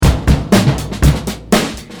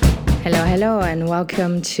Hello, and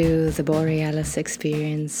welcome to the Borealis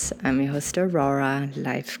Experience. I'm your host, Aurora,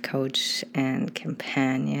 life coach and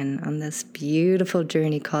companion on this beautiful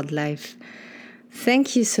journey called life.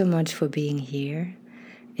 Thank you so much for being here.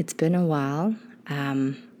 It's been a while.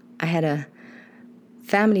 I had a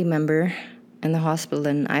family member in the hospital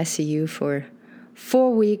in ICU for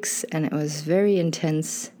 4 weeks, and it was very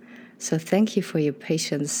intense. So thank you for your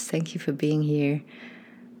patience. Thank you for being here.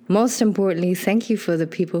 Most importantly, thank you for the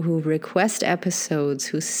people who request episodes,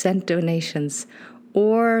 who send donations,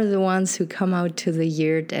 or the ones who come out to the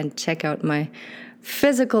yurt and check out my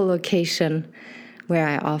physical location where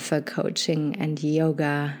I offer coaching and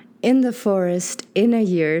yoga in the forest, in a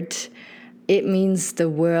yurt. It means the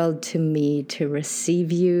world to me to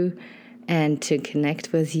receive you and to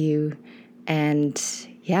connect with you. And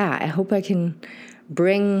yeah, I hope I can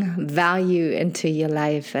bring value into your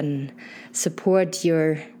life and support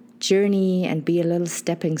your journey and be a little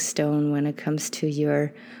stepping stone when it comes to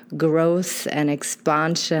your growth and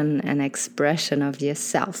expansion and expression of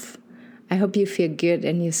yourself. I hope you feel good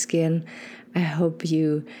in your skin. I hope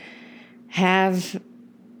you have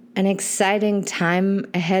an exciting time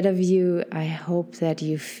ahead of you. I hope that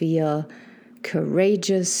you feel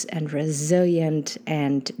courageous and resilient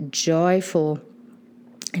and joyful.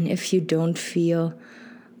 And if you don't feel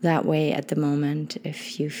that way at the moment,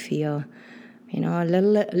 if you feel a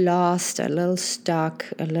little lost, a little stuck,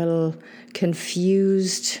 a little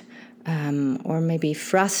confused, or maybe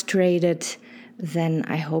frustrated, then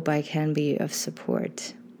I hope I can be of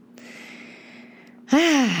support.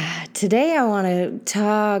 Today I want to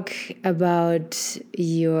talk about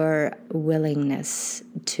your willingness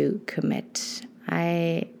to commit.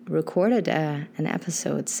 I recorded an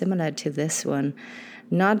episode similar to this one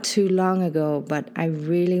not too long ago, but I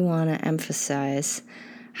really want to emphasize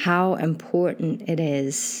how important it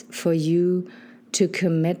is for you to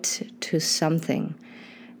commit to something.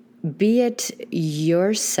 Be it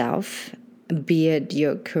yourself, be it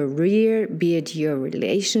your career, be it your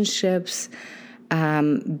relationships,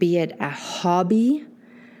 be it a hobby.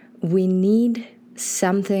 We need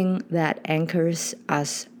something that anchors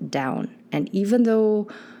us down. And even though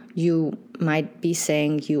you might be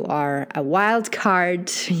saying you are a wild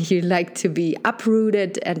card, you like to be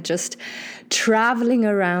uprooted and just traveling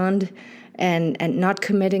around and not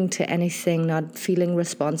committing to anything, not feeling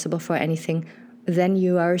responsible for anything, then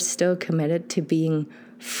you are still committed to being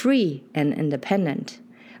free and independent.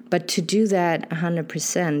 But to do that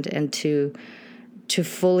 100% and to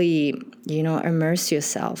fully, immerse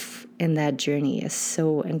yourself in that journey is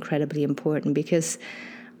so incredibly important, because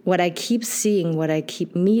what I keep seeing, what I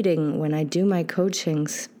keep meeting when I do my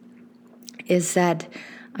coachings is that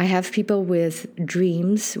I have people with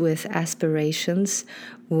dreams, with aspirations,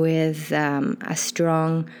 with a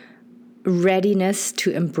strong readiness to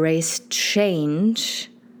embrace change,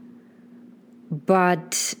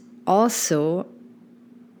 but also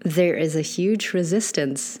there is a huge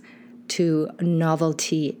resistance to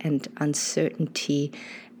novelty and uncertainty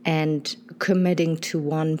and committing to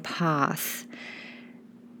one path.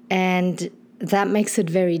 And that makes it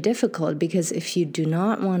very difficult, because if you do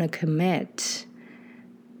not want to commit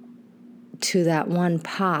to that one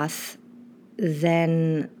path,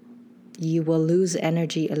 then you will lose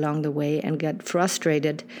energy along the way and get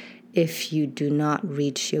frustrated if you do not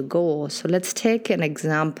reach your goal. So let's take an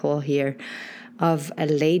example here of a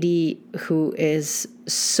lady who is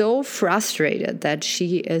so frustrated that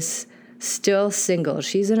she is still single.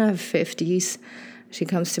 She's in her 50s. She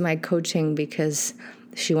comes to my coaching because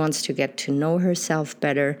she wants to get to know herself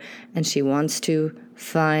better, and she wants to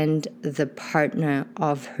find the partner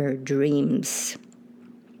of her dreams.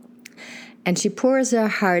 And she pours her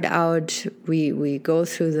heart out. We go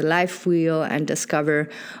through the life wheel and discover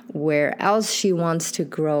where else she wants to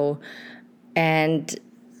grow. And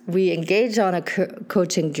we engage on a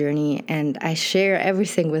coaching journey, and I share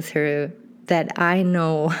everything with her that I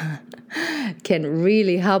know can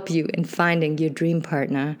really help you in finding your dream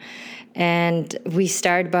partner. And we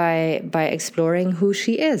start by exploring who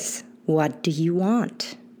she is. What do you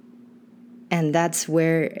want? And that's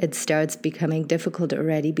where it starts becoming difficult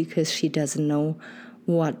already, because she doesn't know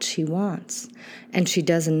what she wants and she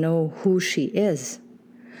doesn't know who she is.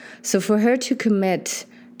 So for her to commit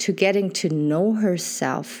to getting to know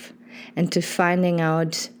herself and to finding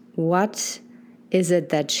out what is it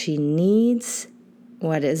that she needs,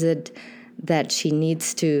 what is it that she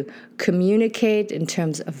needs to communicate in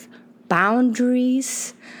terms of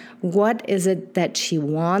boundaries, what is it that she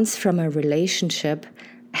wants from a relationship,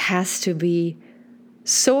 has to be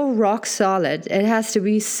so rock solid. It has to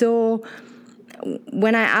be so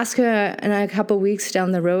when I ask her in a couple of weeks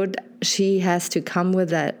down the road, she has to come with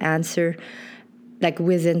that answer like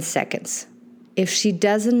within seconds. If she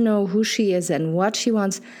doesn't know who she is and what she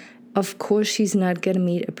wants, of course she's not going to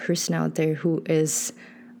meet a person out there who is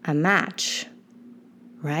a match,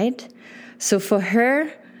 right? So for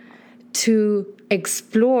her to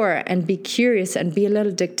explore and be curious and be a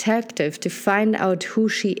little detective to find out who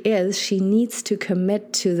she is, she needs to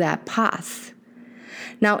commit to that path.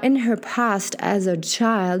 Now, in her past as a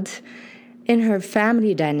child, in her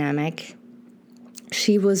family dynamic,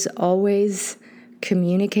 she was always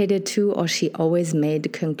communicated to, or she always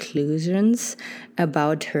made conclusions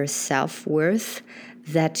about her self-worth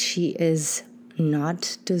that she is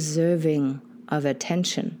not deserving of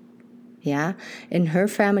attention. Yeah, in her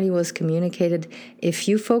family was communicated, if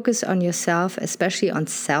you focus on yourself, especially on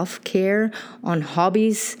self-care, on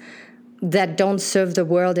hobbies that don't serve the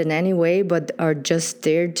world in any way, but are just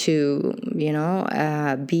there to,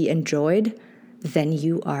 be enjoyed, then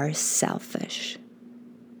you are selfish.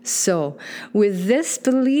 So with this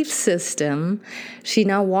belief system, she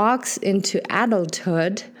now walks into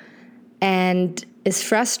adulthood and is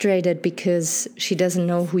frustrated because she doesn't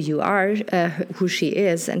know who you are, who she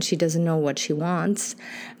is, and she doesn't know what she wants,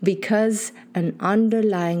 because an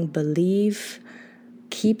underlying belief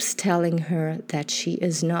keeps telling her that she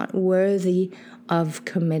is not worthy of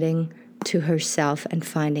committing to herself and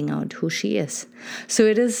finding out who she is. So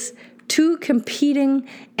it is two competing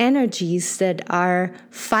energies that are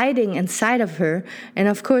fighting inside of her. And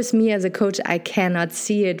of course, me as a coach, I cannot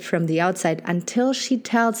see it from the outside until she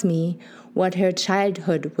tells me what her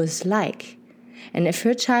childhood was like. And if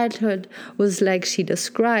her childhood was like she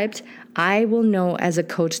described, I will know as a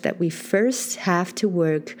coach that we first have to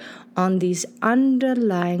work on these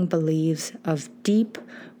underlying beliefs of deep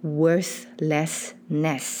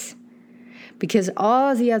worthlessness. Because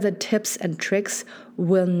all the other tips and tricks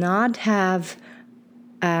will not have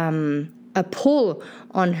a pull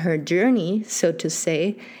on her journey, so to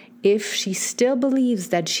say, if she still believes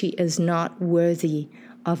that she is not worthy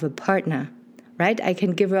of a partner, right? I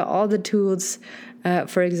can give her all the tools,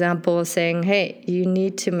 for example, saying, hey, you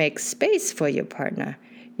need to make space for your partner.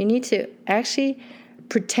 You need to actually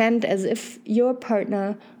pretend as if your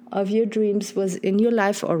partner of your dreams was in your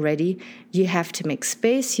life already. You have to make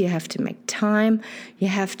space, you have to make time, you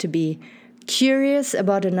have to be curious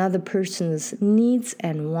about another person's needs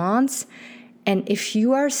and wants. And if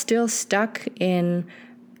you are still stuck in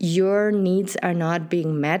your needs are not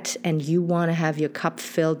being met and you want to have your cup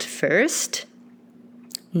filled first,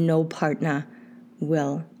 no partner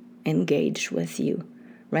will engage with you,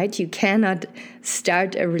 right? You cannot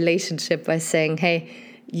start a relationship by saying, hey,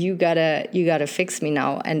 you gotta fix me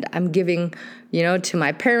now. And I'm giving, to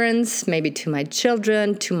my parents, maybe to my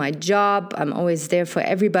children, to my job. I'm always there for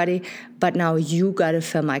everybody. But now you gotta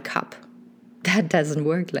fill my cup. That doesn't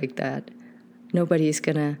work like that. Nobody's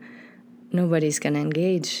gonna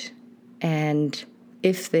engage. And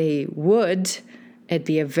if they would, it'd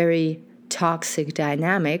be a very toxic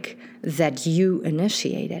dynamic that you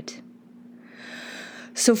initiated.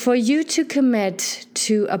 So for you to commit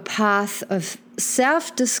to a path of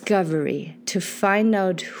self-discovery, to find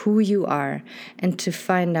out who you are and to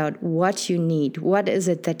find out what you need, what is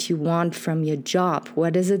it that you want from your job,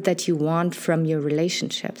 what is it that you want from your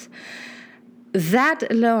relationships, that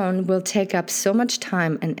alone will take up so much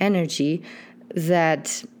time and energy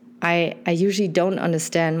that I usually don't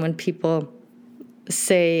understand when people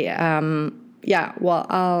say, I'll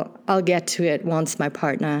get to it once my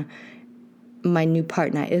new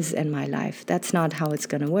partner is in my life. That's not how it's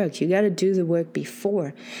going to work. You got to do the work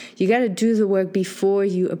before. You got to do the work before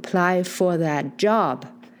you apply for that job.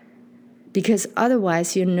 Because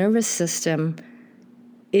otherwise your nervous system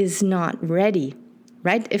is not ready,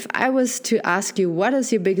 right? If I was to ask you, what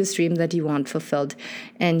is your biggest dream that you want fulfilled?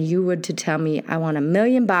 And you were to tell me, I want $1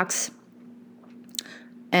 million.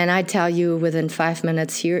 And I tell you within 5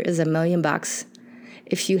 minutes, here is $1 million.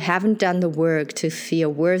 If you haven't done the work to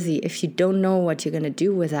feel worthy, if you don't know what you're going to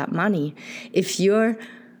do with that money, if your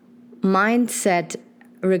mindset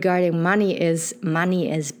regarding money is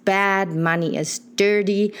bad, money is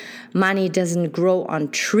dirty, money doesn't grow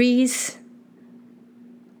on trees,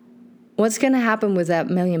 what's going to happen with that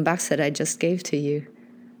 $1 million that I just gave to you?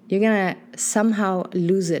 You're going to somehow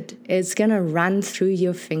lose it. It's going to run through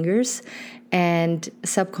your fingers, and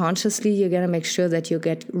subconsciously you're going to make sure that you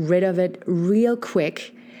get rid of it real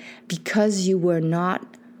quick because you were not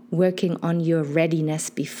working on your readiness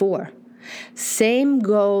before. Same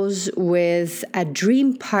goes with a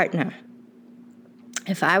dream partner.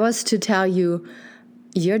 If I was to tell you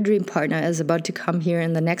your dream partner is about to come here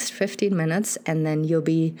in the next 15 minutes and then you'll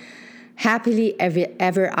be happily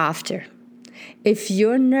ever after. If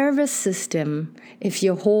your nervous system, if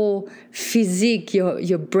your whole physique,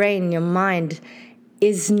 your brain, your mind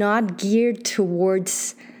is not geared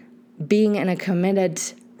towards being in a committed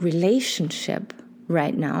relationship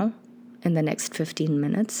right now, in the next 15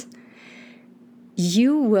 minutes,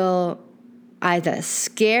 you will either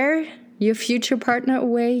scare your future partner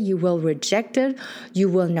away, you will reject it, you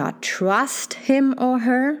will not trust him or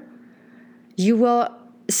her, you will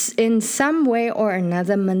in some way or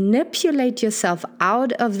another manipulate yourself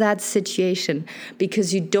out of that situation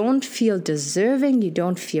because you don't feel deserving, you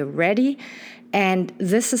don't feel ready. And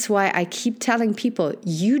this is why I keep telling people,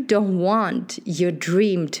 you don't want your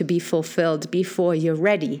dream to be fulfilled before you're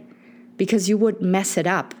ready, because you would mess it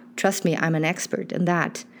up. Trust me, I'm an expert in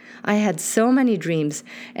that. I had so many dreams,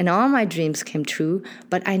 and all my dreams came true,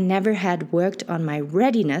 but I never had worked on my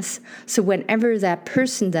readiness. So whenever that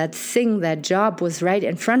person, that thing, that job was right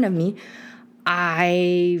in front of me,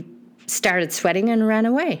 I started sweating and ran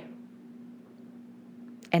away.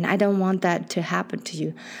 And I don't want that to happen to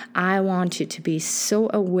you. I want you to be so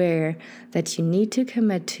aware that you need to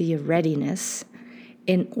commit to your readiness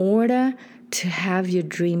in order to have your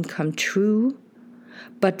dream come true.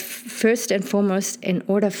 But first and foremost, in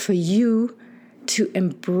order for you to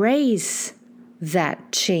embrace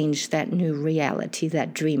that change, that new reality,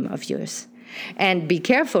 that dream of yours. And be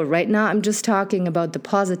careful, right now I'm just talking about the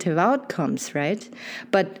positive outcomes, right?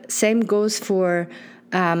 But same goes for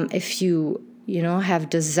if you have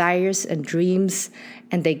desires and dreams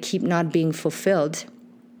and they keep not being fulfilled.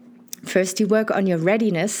 First you work on your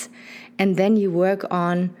readiness, and then you work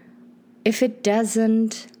on, if it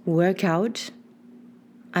doesn't work out,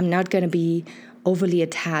 I'm not going to be overly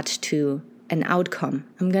attached to an outcome.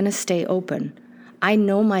 I'm going to stay open. I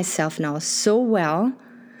know myself now so well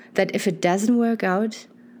that if it doesn't work out,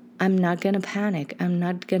 I'm not going to panic. I'm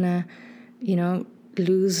not going to,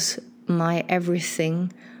 lose my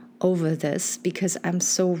everything over this, because I'm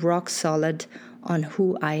so rock solid on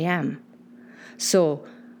who I am. So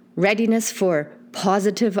readiness for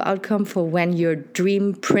positive outcome, for when your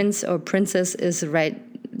dream prince or princess is right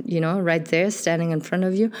there standing in front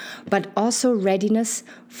of you, but also readiness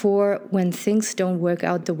for when things don't work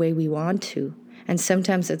out the way we want to. And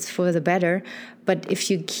sometimes it's for the better, but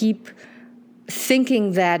if you keep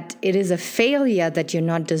thinking that it is a failure, that you're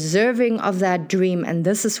not deserving of that dream, and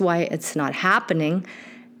this is why it's not happening,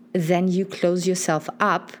 then you close yourself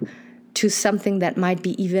up to something that might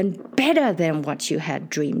be even better than what you had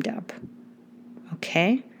dreamed up.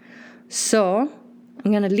 Okay? So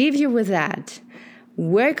I'm going to leave you with that.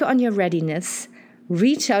 Work on your readiness.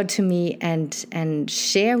 Reach out to me and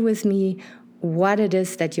share with me what it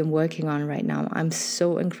is that you're working on right now. I'm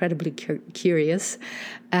so incredibly curious.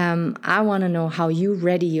 I want to know how you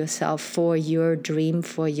ready yourself for your dream,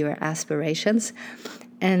 for your aspirations.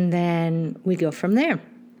 And then we go from there.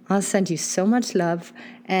 I'll send you so much love.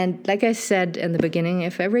 And like I said in the beginning,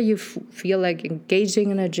 if ever you feel like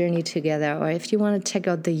engaging in a journey together, or if you want to check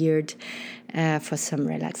out the Yurt for some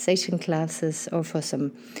relaxation classes or for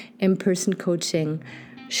some in-person coaching,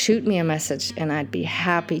 shoot me a message and I'd be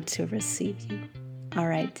happy to receive you. All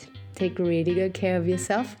right, take really good care of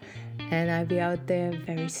yourself, and I'll be out there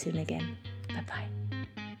very soon again.